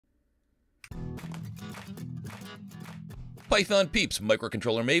Python peeps,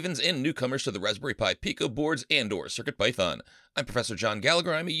 microcontroller mavens, and newcomers to the Raspberry Pi Pico boards and/or CircuitPython. I'm Professor John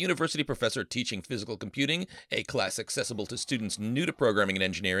Gallagher. I'm a university professor teaching physical computing, a class accessible to students new to programming and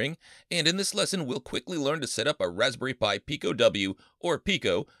engineering, and in this lesson we'll quickly learn to set up a Raspberry Pi Pico W, or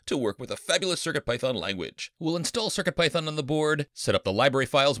Pico, to work with a fabulous CircuitPython language. We'll install CircuitPython on the board, set up the library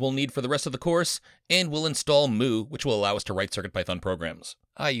files we'll need for the rest of the course, and we'll install Mu, which will allow us to write CircuitPython programs.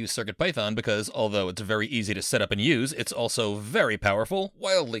 I use CircuitPython because, although it's very easy to set up and use, it's also very powerful,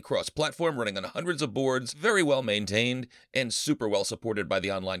 wildly cross-platform, running on hundreds of boards, very well maintained, and super well supported by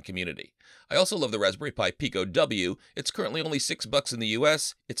the online community. I also love the Raspberry Pi Pico W. It's currently only $6 in the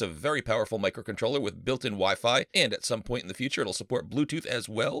US. It's a very powerful microcontroller with built-in Wi-Fi, and at some point in the future it'll support Bluetooth as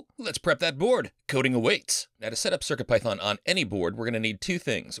well. Let's prep that board. Coding awaits. Now, to set up CircuitPython on any board, we're going to need two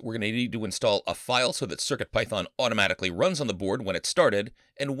things. We're going to need to install a file so that CircuitPython automatically runs on the board when it's started,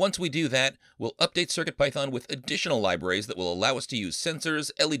 and once we do that, we'll update CircuitPython with additional libraries that will allow us to use sensors,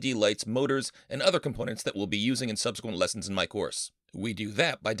 LED lights, motors, and other components that we'll be using in subsequent lessons in my course. We do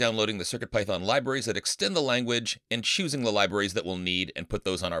that by downloading the CircuitPython libraries that extend the language and choosing the libraries that we'll need and put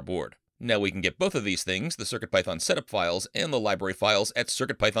those on our board. Now we can get both of these things, the CircuitPython setup files and the library files, at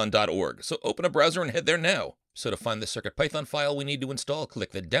circuitpython.org, so open a browser and head there now. So to find the CircuitPython file we need to install,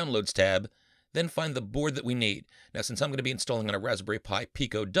 click the Downloads tab, then find the board that we need. Now, since I'm going to be installing on a Raspberry Pi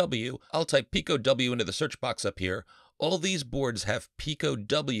Pico W, I'll type Pico W into the search box up here. All these boards have Pico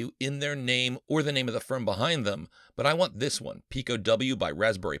W in their name or the name of the firm behind them, but I want this one, Pico W by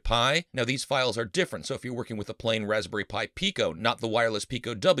Raspberry Pi. Now, these files are different, so if you're working with a plain Raspberry Pi Pico, not the wireless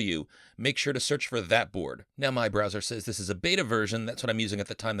Pico W, make sure to search for that board. Now, my browser says this is a beta version. That's what I'm using at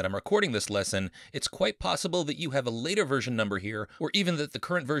the time that I'm recording this lesson. It's quite possible that you have a later version number here, or even that the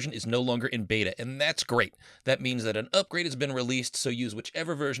current version is no longer in beta, and that's great. That means that an upgrade has been released, so use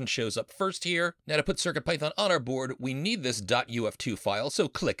whichever version shows up first here. Now, to put CircuitPython on our board, we need this .uf2 file, so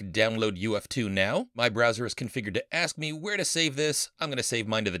click Download UF2 now. My browser is configured to ask me where to save this. I'm going to save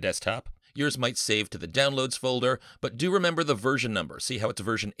mine to the desktop. Yours might save to the Downloads folder, but do remember the version number. See how it's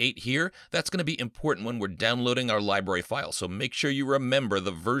version 8 here? That's going to be important when we're downloading our library file, so make sure you remember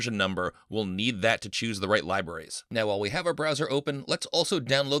the version number. We'll need that to choose the right libraries. Now, while we have our browser open, let's also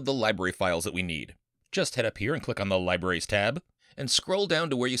download the library files that we need. Just head up here and click on the Libraries tab, and scroll down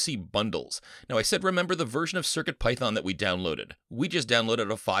to where you see Bundles. Now, I said remember the version of CircuitPython that we downloaded. We just downloaded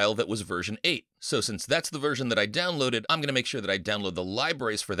a file that was version 8. So since that's the version that I downloaded, I'm going to make sure that I download the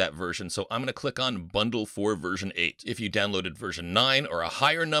libraries for that version, so I'm going to click on Bundle for version 8. If you downloaded version 9 or a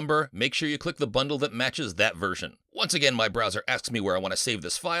higher number, make sure you click the bundle that matches that version. Once again, my browser asks me where I want to save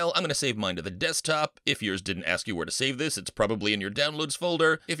this file. I'm going to save mine to the desktop. If yours didn't ask you where to save this, it's probably in your Downloads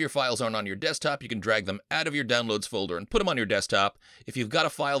folder. If your files aren't on your desktop, you can drag them out of your Downloads folder and put them on your desktop. If you've got a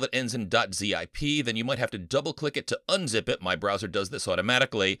file that ends in .zip, then you might have to double-click it to unzip it. My browser does this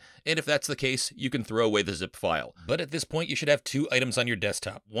automatically, and if that's the case, you can throw away the zip file. But at this point, you should have two items on your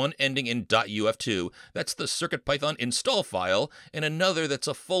desktop, one ending in .uf2, that's the CircuitPython install file, and another that's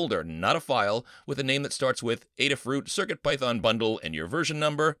a folder, not a file, with a name that starts with Adafruit CircuitPython bundle and your version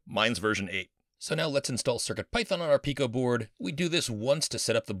number. Mine's version 8. So now let's install CircuitPython on our Pico board. We do this once to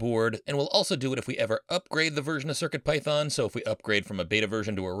set up the board, and we'll also do it if we ever upgrade the version of CircuitPython, so if we upgrade from a beta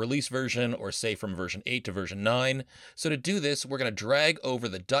version to a release version, or say from version 8 to version 9. So to do this, we're going to drag over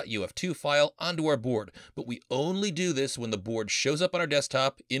the .uf2 file onto our board, but we only do this when the board shows up on our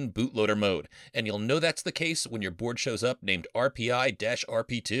desktop in bootloader mode, and you'll know that's the case when your board shows up named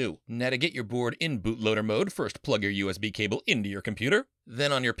RPI-RP2. Now, to get your board in bootloader mode, first plug your USB cable into your computer.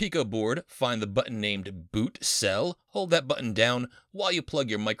 Then on your Pico board, find the button named Boot Cell. Hold that button down while you plug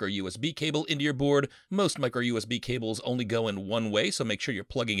your micro USB cable into your board. Most micro USB cables only go in one way, so make sure you're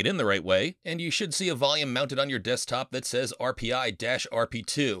plugging it in the right way. And you should see a volume mounted on your desktop that says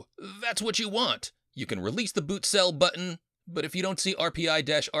RPI-RP2. That's what you want. You can release the Boot Cell button, but if you don't see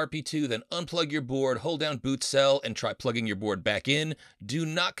RPI-RP2, then unplug your board, hold down Boot Cell, and try plugging your board back in. Do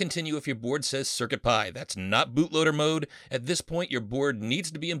not continue if your board says CircuitPy. That's not bootloader mode. At this point, your board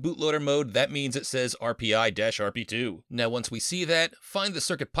needs to be in bootloader mode. That means it says RPI-RP2. Now, once we see that, find the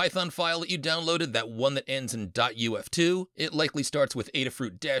CircuitPython file that you downloaded, that one that ends in .uf2. It likely starts with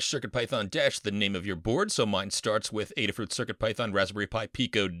Adafruit-CircuitPython- the name of your board, so mine starts with Adafruit CircuitPython Raspberry Pi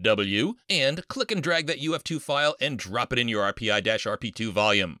Pico W, and click and drag that UF2 file and drop it in your RPI-RP2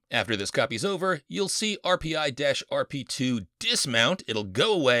 volume. After this copy's over, you'll see RPI-RP2 dismount, it'll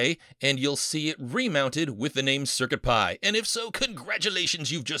go away, and you'll see it remounted with the name CircuitPy. And if so,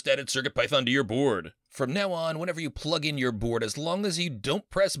 congratulations, you've just added CircuitPython to your board. From now on, whenever you plug in your board, as long as you don't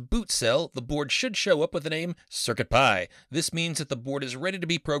press boot cell, the board should show up with the name CircuitPy. This means that the board is ready to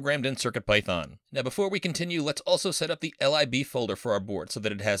be programmed in CircuitPython. Now before we continue, let's also set up the lib folder for our board so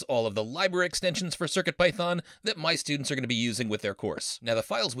that it has all of the library extensions for CircuitPython that my students are going to be using with their course. Now the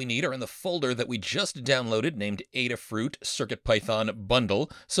files we need are in the folder that we just downloaded named Adafruit CircuitPython Bundle,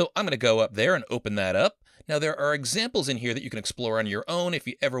 so I'm going to go up there and open that up. Now there are examples in here that you can explore on your own if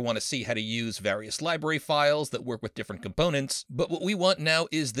you ever want to see how to use various library files that work with different components, but what we want now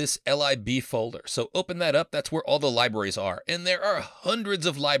is this lib folder. So open that up, that's where all the libraries are, and there are hundreds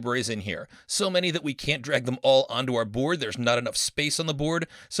of libraries in here. So many that we can't drag them all onto our board, there's not enough space on the board,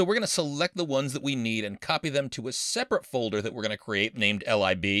 so we're going to select the ones that we need and copy them to a separate folder that we're going to create named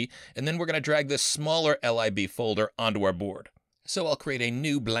lib, and then we're going to drag this smaller lib folder onto our board. So I'll create a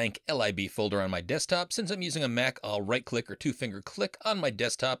new blank lib folder on my desktop. Since I'm using a Mac, I'll right-click or two-finger click on my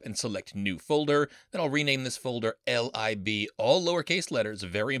desktop and select New Folder. Then I'll rename this folder lib, all lowercase letters.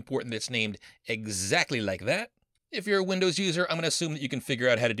 Very important that it's named exactly like that. If you're a Windows user, I'm going to assume that you can figure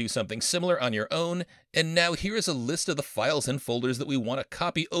out how to do something similar on your own. And now here is a list of the files and folders that we want to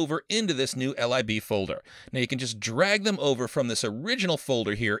copy over into this new lib folder. Now you can just drag them over from this original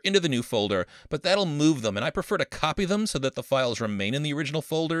folder here into the new folder, but that'll move them. And I prefer to copy them so that the files remain in the original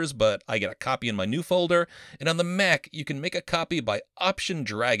folders, but I get a copy in my new folder. And on the Mac, you can make a copy by option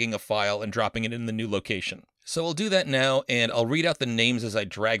dragging a file and dropping it in the new location. So I'll do that now, and I'll read out the names as I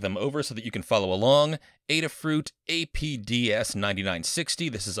drag them over so that you can follow along. Adafruit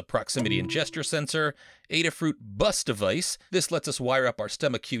APDS9960, this is a proximity and gesture sensor. Adafruit Bus Device, this lets us wire up our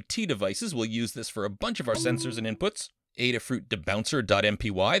STEMMA QT devices. We'll use this for a bunch of our sensors and inputs. Adafruit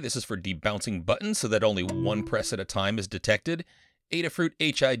Debouncer.mpy, this is for debouncing buttons so that only one press at a time is detected. Adafruit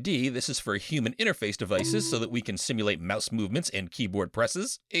HID, this is for human interface devices so that we can simulate mouse movements and keyboard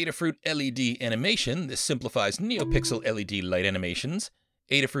presses. Adafruit LED Animation, this simplifies NeoPixel LED light animations.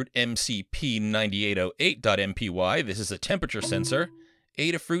 Adafruit MCP9808.mpy, this is a temperature sensor.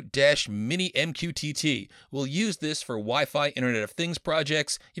 Adafruit-Mini MQTT. We'll use this for Wi-Fi Internet of Things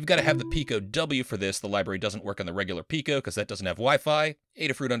projects. You've got to have the Pico W for this. The library doesn't work on the regular Pico because that doesn't have Wi-Fi.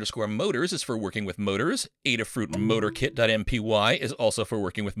 Adafruit_motors is for working with motors. Adafruit MotorKit.mpy is also for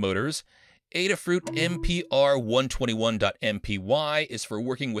working with motors. Adafruit MPR121.mpy is for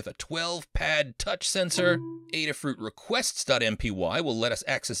working with a 12-pad touch sensor. Adafruit Requests.mpy will let us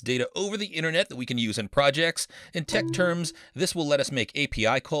access data over the internet that we can use in projects. In tech terms, this will let us make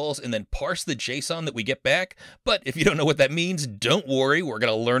API calls and then parse the JSON that we get back. But if you don't know what that means, don't worry, we're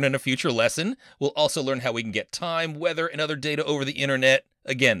going to learn in a future lesson. We'll also learn how we can get time, weather, and other data over the internet.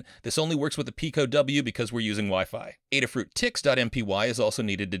 Again, this only works with the Pico W because we're using Wi-Fi. Adafruit Tix.mpy is also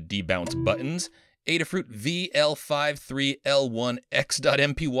needed to debounce buttons. Adafruit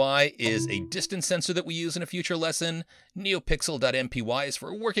VL53L1X.mpy is a distance sensor that we use in a future lesson. NeoPixel.mpy is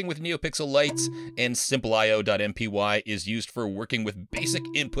for working with NeoPixel lights, and SimpleIO.mpy is used for working with basic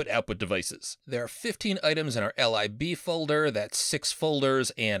input-output devices. There are 15 items in our lib folder, that's 6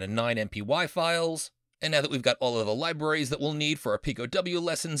 folders and 9 MPY files. And now that we've got all of the libraries that we'll need for our Pico W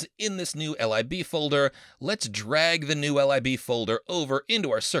lessons in this new lib folder, let's drag the new lib folder over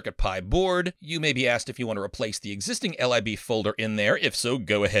into our CircuitPy board. You may be asked if you want to replace the existing lib folder in there. If so,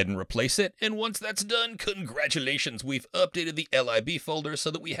 go ahead and replace it. And once that's done, congratulations, we've updated the lib folder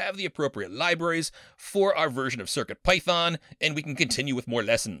so that we have the appropriate libraries for our version of CircuitPython, and we can continue with more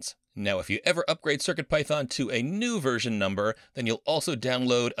lessons. Now, if you ever upgrade CircuitPython to a new version number, then you'll also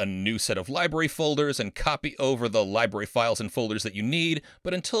download a new set of library folders and copy over the library files and folders that you need,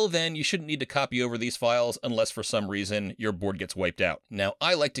 but until then, you shouldn't need to copy over these files unless for some reason your board gets wiped out. Now,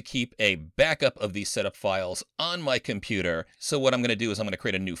 I like to keep a backup of these setup files on my computer, so what I'm going to do is I'm going to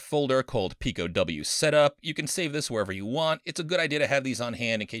create a new folder called Pico W Setup. You can save this wherever you want. It's a good idea to have these on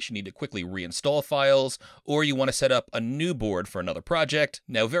hand in case you need to quickly reinstall files, or you want to set up a new board for another project.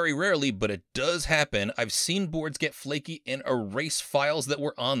 Now, very rarely, but it does happen, I've seen boards get flaky and erase files that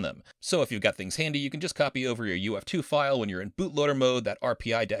were on them. So if you've got things handy, you can just copy over your UF2 file when you're in bootloader mode, that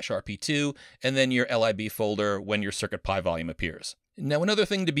RPI-RP2, and then your lib folder when your CircuitPy volume appears. Now, another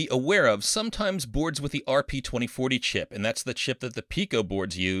thing to be aware of, sometimes boards with the RP2040 chip, and that's the chip that the Pico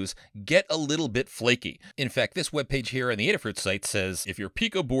boards use, get a little bit flaky. In fact, this webpage here on the Adafruit site says, if your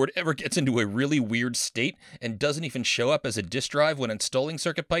Pico board ever gets into a really weird state and doesn't even show up as a disk drive when installing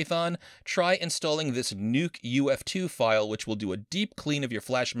CircuitPython, try installing this nuke UF2 file, which will do a deep clean of your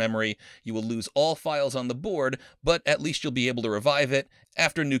flash memory. You will lose all files on the board, but at least you'll be able to revive it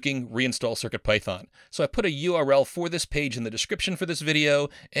After nuking, reinstall CircuitPython. So I put a URL for this page in the description for this video,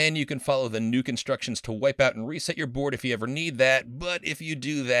 and you can follow the nuke instructions to wipe out and reset your board if you ever need that. But if you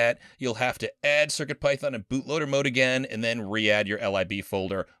do that, you'll have to add CircuitPython in bootloader mode again, and then re-add your lib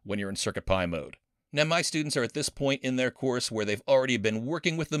folder when you're in CircuitPy mode. Now, my students are at this point in their course where they've already been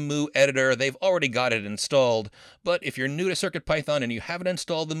working with the Mu editor, they've already got it installed, but if you're new to CircuitPython and you haven't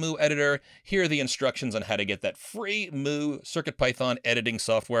installed the Mu editor, here are the instructions on how to get that free Mu CircuitPython editing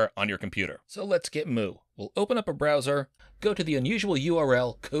software on your computer. So let's get Mu. We'll open up a browser, go to the unusual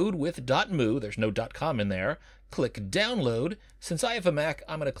URL codewith.mu, there's no .com in there, click download. Since I have a Mac,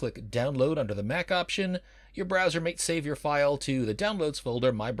 I'm going to click download under the Mac option. Your browser may save your file to the downloads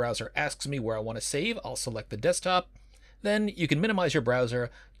folder. My browser asks me where I want to save. I'll select the desktop. Then you can minimize your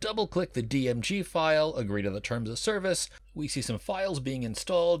browser, double-click the DMG file, agree to the terms of service. We see some files being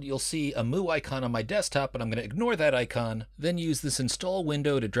installed. You'll see a Mu icon on my desktop, but I'm going to ignore that icon. Then use this install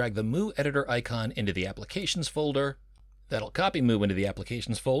window to drag the Mu editor icon into the applications folder. That'll copy Mu into the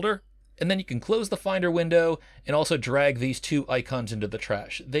applications folder. And then you can close the Finder window and also drag these two icons into the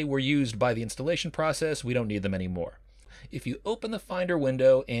trash. They were used by the installation process. We don't need them anymore. If you open the Finder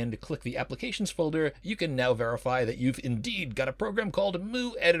window and click the Applications folder, you can now verify that you've indeed got a program called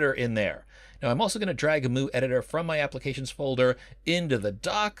Mu Editor in there. Now, I'm also going to drag a Mu Editor from my Applications folder into the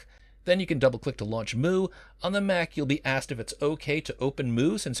dock. Then you can double-click to launch Mu. On the Mac, you'll be asked if it's okay to open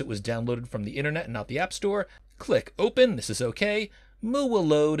Mu since it was downloaded from the internet and not the App Store. Click Open. This is okay. Mu will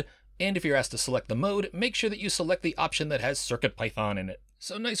load. And if you're asked to select the mode, make sure that you select the option that has CircuitPython in it.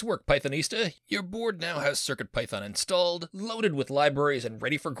 So nice work, Pythonista. Your board now has CircuitPython installed, loaded with libraries and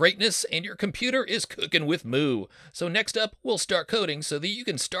ready for greatness, and your computer is cooking with Mu. So next up, we'll start coding so that you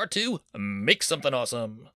can start to make something awesome.